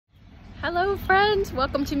Hello friends,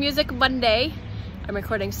 welcome to Music Monday. I'm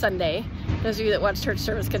recording Sunday. Those of you that watch church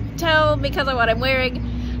service can tell because of what I'm wearing.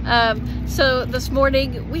 So this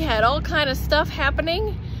morning we had all kind of stuff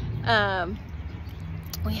happening.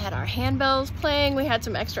 We had our handbells playing, we had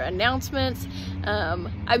some extra announcements.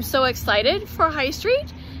 I'm so excited for High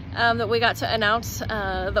Street that we got to announce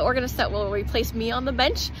the organist that will replace me on the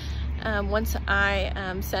bench. Once I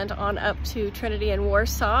am sent on up to Trinity in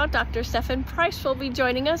Warsaw, Dr. Stefan Price will be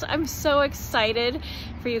joining us. I'm so excited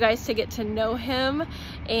for you guys to get to know him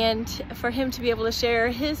and for him to be able to share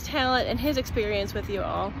his talent and his experience with you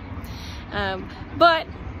all. But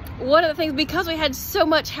one of the things, because we had so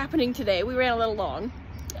much happening today, we ran a little long,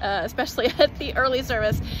 especially at the early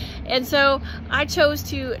service. And so I chose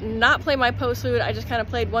to not play my postlude. I just kind of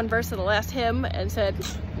played one verse of the last hymn and said,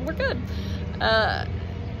 we're good.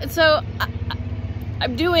 And so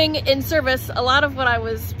I'm doing in service a lot of what I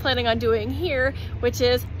was planning on doing here, which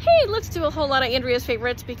is, hey, let's do a whole lot of Andrea's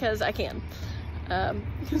favorites because I can.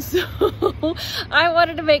 So I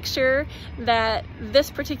wanted to make sure that this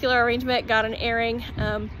particular arrangement got an airing.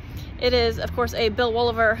 It is, of course, a Bill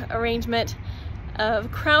Wolaver arrangement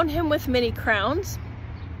of Crown Him with Many Crowns.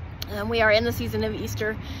 We are in the season of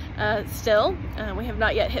Easter still. We have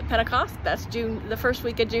not yet hit Pentecost. That's June, the first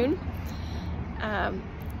week of June.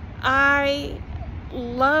 I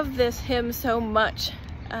love this hymn so much,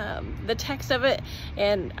 the text of it,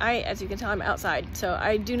 and as you can tell, I'm outside, so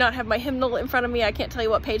I do not have my hymnal in front of me. I can't tell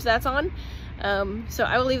you what page that's on, so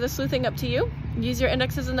I will leave the sleuthing up to you. Use your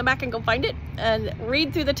indexes in the back and go find it and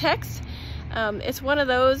read through the text. It's one of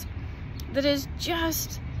those that is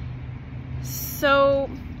just so,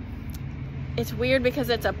 it's weird because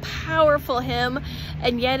it's a powerful hymn,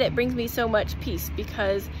 and yet it brings me so much peace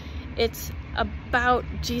because it's about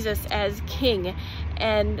Jesus as King,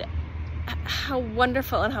 and how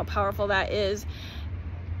wonderful and how powerful that is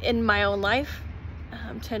in my own life,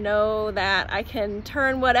 to know that I can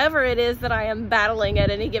turn whatever it is that I am battling at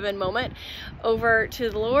any given moment over to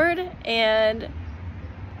the Lord, and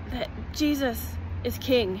that Jesus is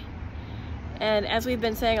King. And as we've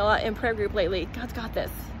been saying a lot in prayer group lately, God's got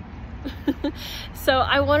this. So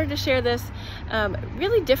I wanted to share this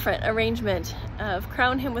really different arrangement of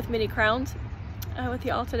Crown Him with Many Crowns with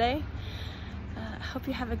you all today. I hope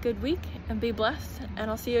you have a good week and be blessed, and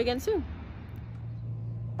I'll see you again soon.